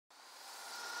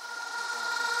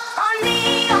On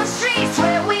neon streets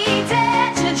where we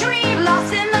dare to dream,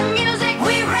 lost in the music,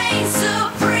 we reign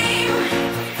supreme.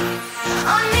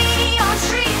 On neon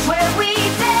streets where we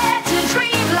dare to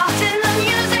dream, lost in the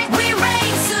music, we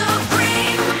reign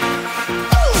supreme.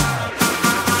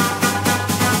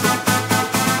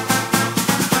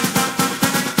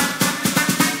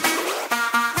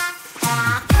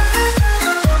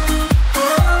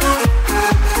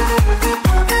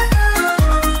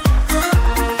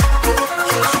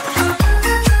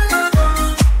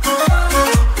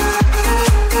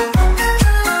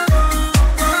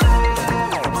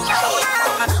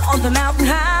 On the mountain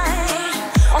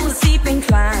high, on the steep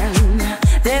incline,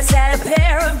 there sat a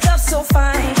pair of doves so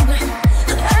fine.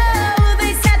 Oh,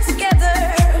 they sat together,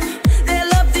 their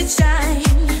love did shine,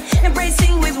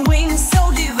 embracing with wings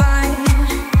so divine.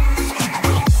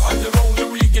 Under the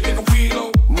weekend in the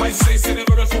wheel, might say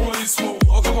Cerebral Formalismo.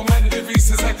 O como man de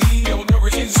vistas aqui, eu não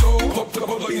requinso, pop the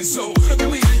bubble in so.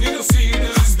 We didn't see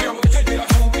this, they will take it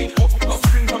home, of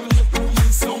spring from the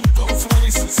so, of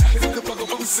voices, look at the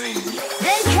bubble scene.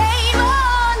 Then came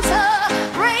on to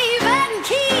brave and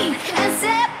keen and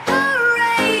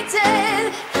separated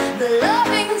the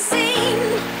loving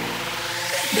scene.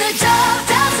 The dove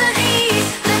doesn't eat,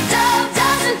 the dove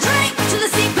doesn't drink, to the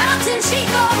sea mountain she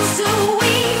goes to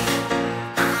weep.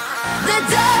 The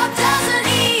dove doesn't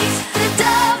eat, the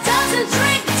dove doesn't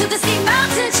drink, to the sea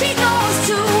mountain she goes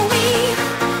to weep.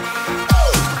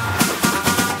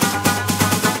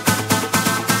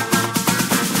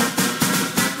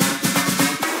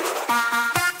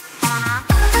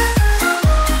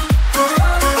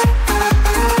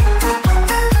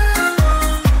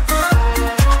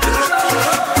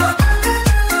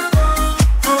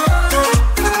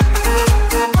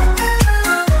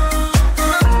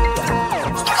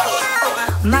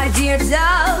 My dear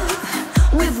dove,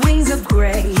 with wings of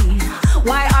gray,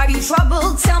 why are you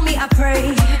troubled?